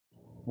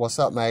What's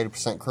up, my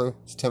 80% crew?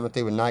 It's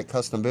Timothy with Night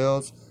Custom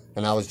Builds,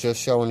 and I was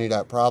just showing you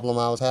that problem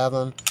I was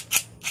having.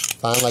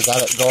 Finally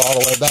got it to go all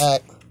the way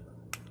back.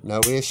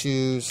 No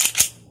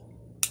issues.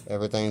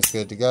 Everything's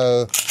good to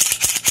go.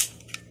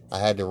 I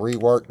had to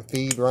rework the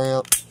feed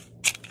ramp.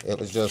 It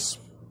was just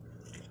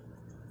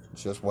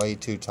way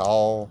too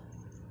tall.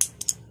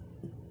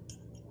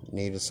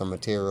 Needed some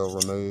material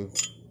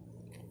removed.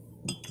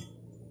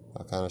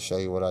 I'll kind of show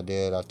you what I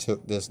did. I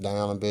took this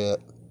down a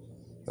bit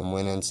and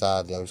went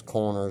inside those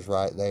corners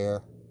right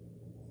there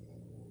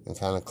and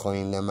kind of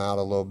cleaned them out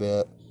a little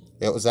bit.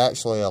 It was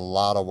actually a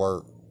lot of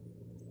work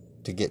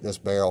to get this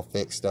barrel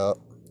fixed up.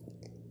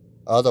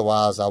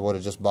 Otherwise, I would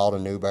have just bought a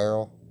new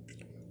barrel.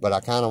 But I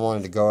kind of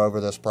wanted to go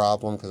over this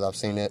problem because I've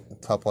seen it a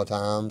couple of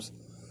times.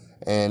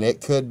 And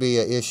it could be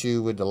an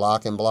issue with the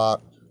locking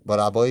block, but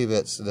I believe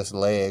it's this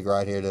leg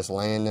right here, this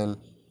landing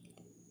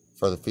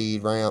for the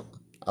feed ramp.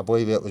 I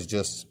believe it was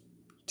just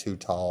too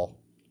tall.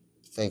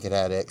 I think it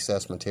had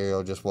excess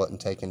material, just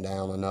wasn't taken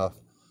down enough.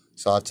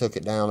 So I took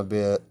it down a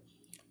bit,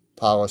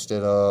 polished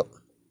it up,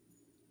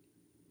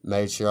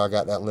 made sure I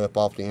got that lip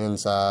off the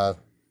inside,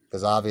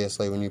 because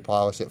obviously when you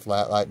polish it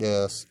flat like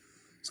this,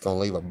 it's going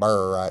to leave a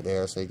burr right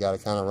there. So you got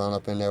to kind of run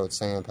up in there with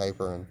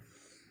sandpaper and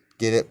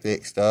get it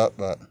fixed up.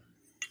 But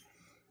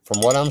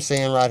from what I'm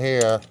seeing right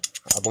here,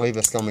 I believe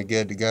it's going to be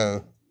good to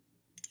go.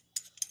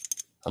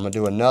 I'm going to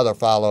do another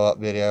follow-up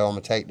video. I'm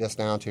going to take this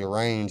down to a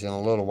range in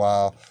a little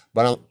while.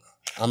 But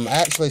I'm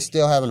actually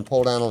still having to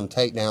pull down on the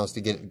takedowns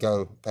to get it to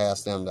go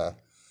past them though.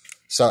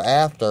 So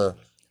after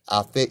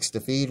I fix the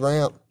feed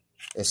ramp,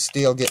 it's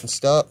still getting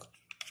stuck.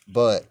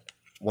 But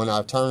when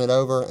I turn it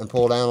over and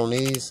pull down on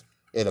these,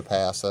 it'll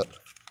pass it.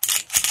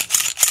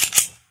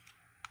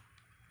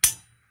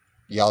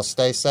 Y'all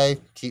stay safe.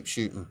 Keep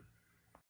shooting.